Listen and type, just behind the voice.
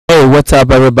what's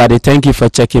up, everybody? Thank you for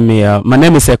checking me out. My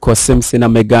name is Ekow Simpson.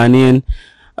 I'm a Ghanaian,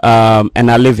 and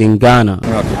I live in Ghana.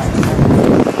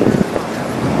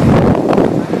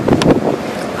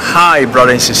 Hi,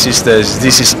 brothers and sisters.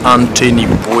 This is Anthony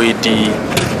Boedi.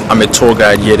 I'm a tour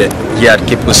guide here at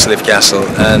Ekow Slave Castle,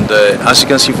 and as you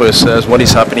can see for yourselves, what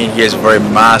is happening here is very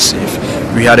massive.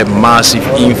 We had a massive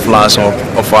influx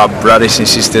of our brothers and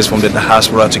sisters from the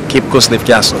diaspora to Ekow Slave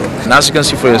Castle. And as you can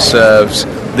see for yourselves,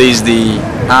 there is the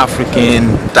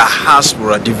African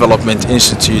Diaspora Development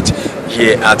Institute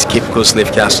here at Ekow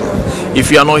Slave Castle.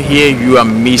 If you are not here, you are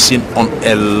missing on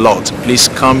a lot. Please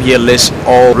come here. Let's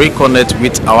all reconnect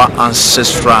with our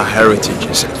ancestral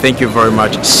heritages. Thank you very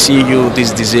much. See you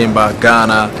this December,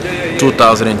 Ghana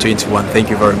 2021. Thank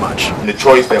you very much. The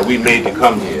choice that we made to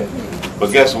come here.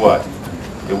 But guess what?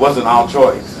 It wasn't our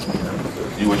choice.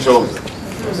 You were chosen.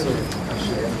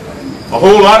 A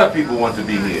whole lot of people want to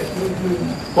be here.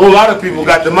 A whole lot of people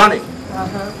got the money. A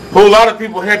whole lot of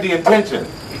people had the intention.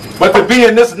 But to be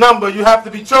in this number, you have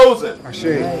to be chosen.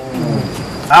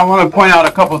 I want to point out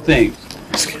a couple things.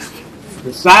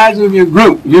 The size of your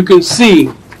group, you can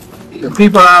see the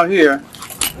people out here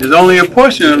is only a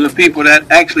portion of the people that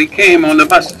actually came on the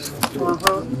buses.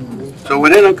 So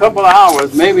within a couple of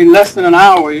hours, maybe less than an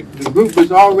hour, the group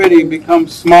has already become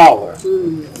smaller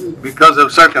because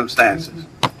of circumstances.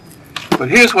 But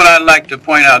here's what I'd like to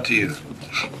point out to you.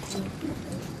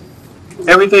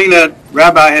 Everything that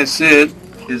Rabbi has said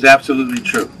is absolutely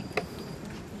true.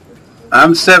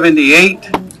 I'm 78.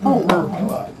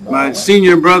 My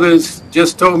senior brothers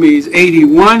just told me he's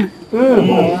 81.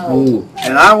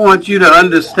 And I want you to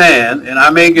understand, and I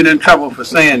may get in trouble for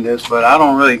saying this, but I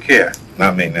don't really care.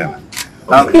 Not me now.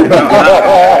 I've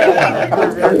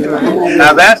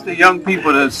asked the young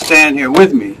people to stand here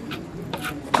with me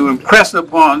to impress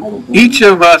upon each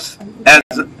of us as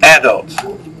adults.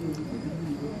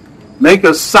 Make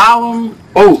a solemn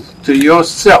oath to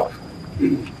yourself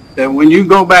that when you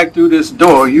go back through this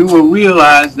door, you will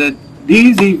realize that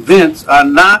these events are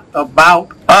not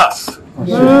about us.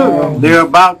 They're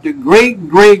about the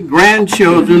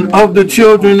great-great-grandchildren of the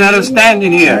children that are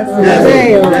standing here.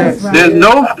 There's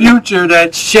no future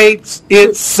that shapes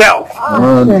itself.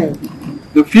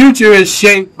 The future is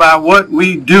shaped by what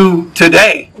we do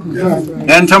today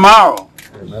and tomorrow.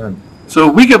 So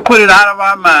we can put it out of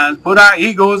our minds, put our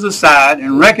egos aside,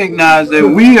 and recognize that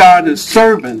we are the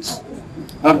servants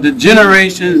of the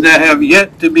generations that have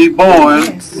yet to be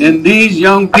born, and these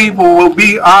young people will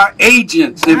be our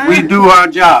agents if we do our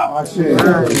job.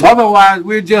 Otherwise,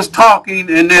 we're just talking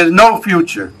and there's no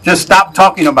future. Just stop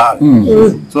talking about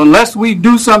it. So unless we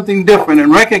do something different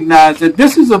and recognize that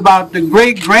this is about the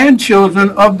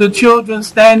great-grandchildren of the children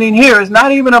standing here. It's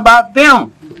not even about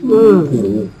them.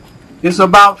 It's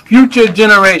about future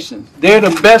generations. They're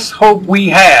the best hope we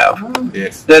have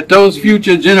that those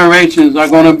future generations are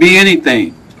going to be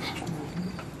anything.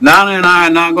 Nana and I are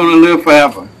not going to live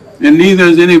forever. And neither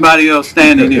is anybody else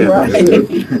standing here.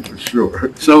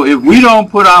 Sure. So if we don't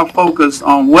put our focus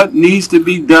on what needs to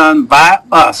be done by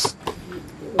us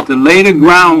to lay the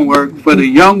groundwork for the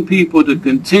young people to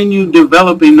continue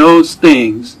developing those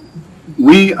things,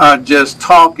 we are just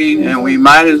talking, and we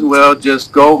might as well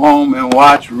just go home and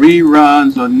watch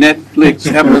reruns or Netflix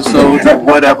episodes or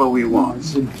whatever we want.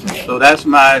 So that's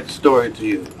my story to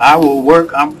you. I will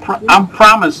work. I'm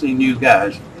promising you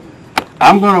guys,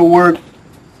 I'm going to work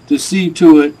to see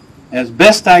to it as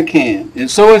best I can, and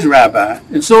so is Rabbi,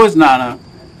 and so is Nana,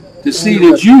 to see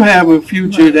that you have a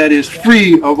future that is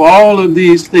free of all of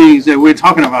these things that we're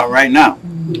talking about right now.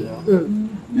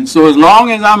 And so as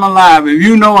long as I'm alive, if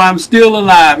you know I'm still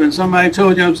alive and somebody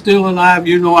told you I'm still alive,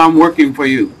 you know I'm working for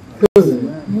you.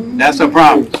 That's a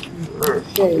promise.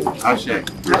 Ashe. You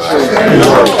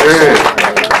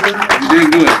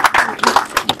did good.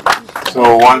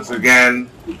 So once again,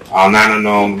 our Nana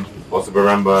Nom,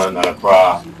 Osabaremba, Nana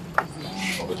Pra,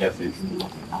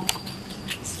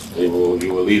 he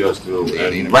will lead us through.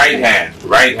 And right hand,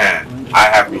 I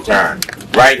have returned.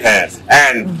 Right hand.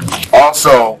 And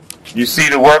also, you see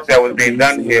the work that was being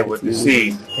done here with the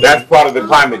sea. That's part of the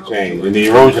climate change and the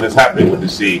erosion that's happening with the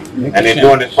sea. And they're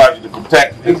doing this project to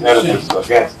protect these edifices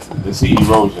against the sea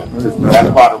erosion. That's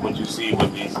part of what you see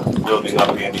with these buildings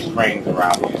up here and these cranes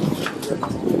around here.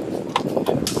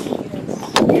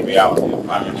 The reality of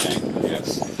climate change,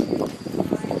 yes.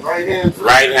 Right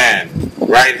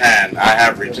hand, I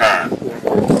have returned.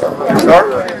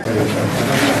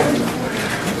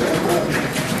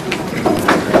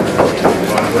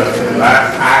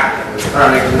 Last act,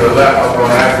 turning to the left up on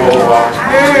that boulevard.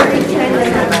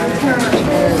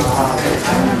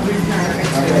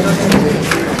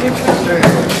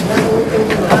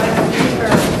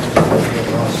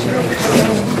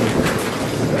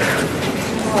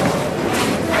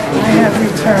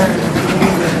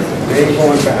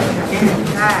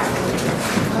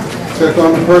 Check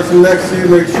on the person next to you,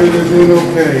 make sure they're doing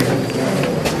okay.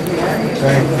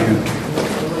 Thank you.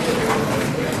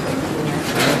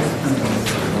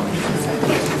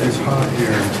 It's hot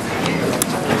here.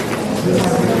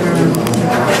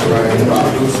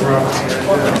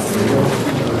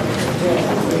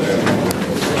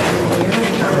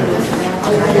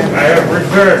 I have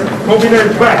returned. Moving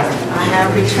it back. I have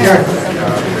returned.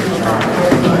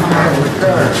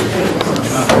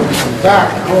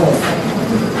 Back home.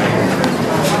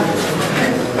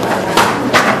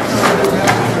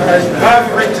 Have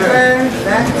returned.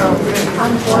 Back home.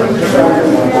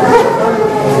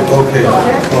 Okay. All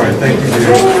right. Thank you, dear.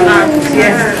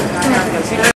 Yes.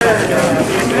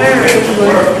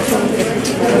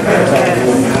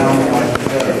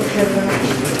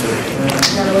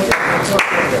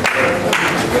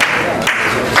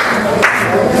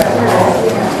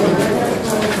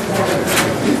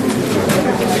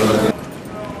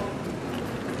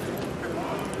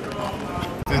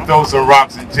 To throw some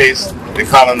rocks and chase the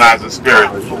colonizer spirit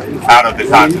out of the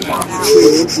continent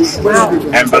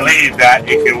and believe that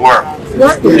it can work.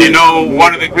 You know,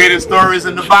 one of the greatest stories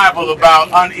in the Bible about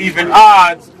uneven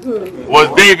odds was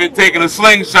David taking a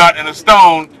slingshot and a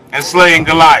stone and slaying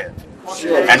Goliath.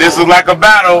 And this is like a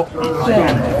battle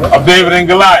of David and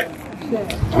Goliath.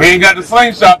 We ain't got the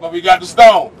slingshot, but we got the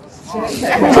stone.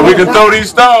 So we can throw these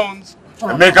stones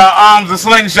and make our arms a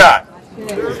slingshot.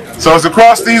 So it's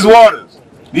across these waters.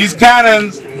 These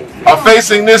cannons are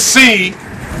facing this sea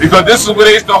because this is where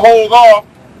they used to hold off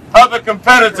other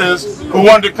competitors who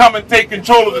wanted to come and take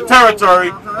control of the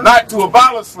territory, not to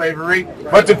abolish slavery,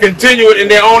 but to continue it in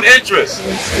their own interests.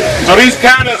 So these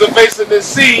cannons are facing this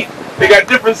sea. They got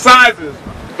different sizes.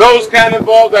 Those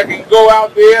cannonballs that can go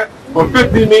out there for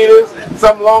 50 meters,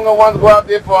 some longer ones go out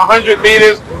there for 100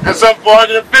 meters, and some for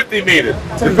 150 meters,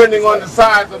 depending on the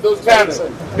size of those cannons.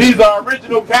 These are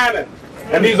original cannons.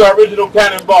 And these are original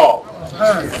cannonballs.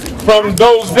 From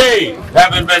those days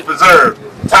haven't been preserved.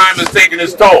 Time has taken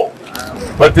its toll.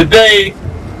 But today,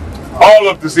 all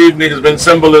of this evening has been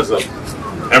symbolism.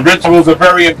 And rituals are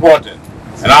very important.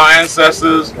 And our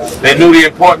ancestors, they knew the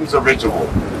importance of ritual.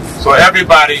 So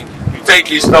everybody, you take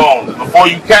these stones. And before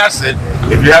you cast it,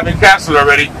 if you haven't cast it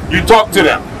already, you talk to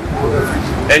them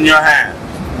in your hand.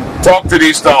 Talk to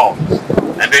these stones.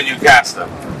 And then you cast them.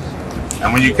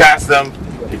 And when you cast them,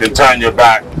 you can turn your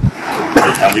back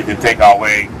and we can take our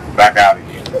way back out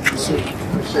again.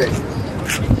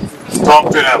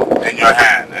 Talk to them in your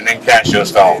hand and then cast your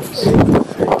stones.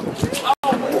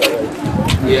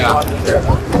 Yeah.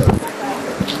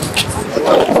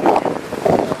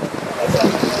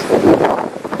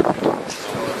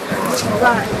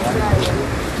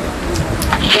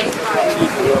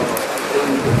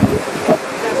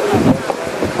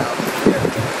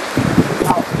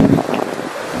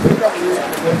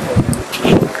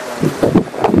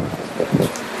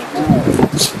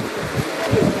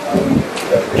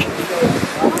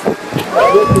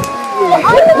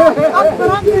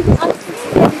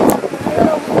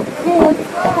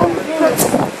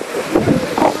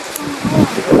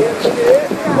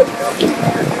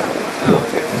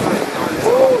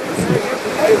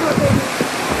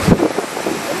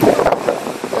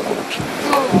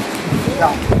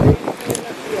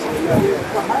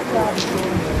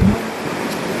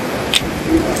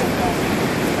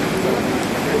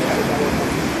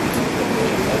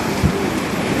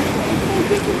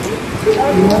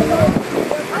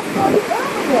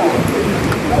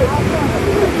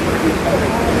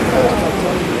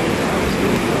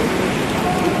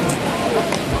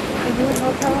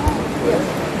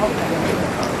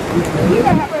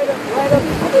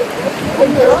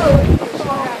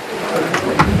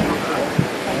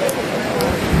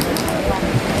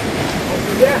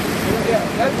 Yeah,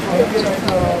 that's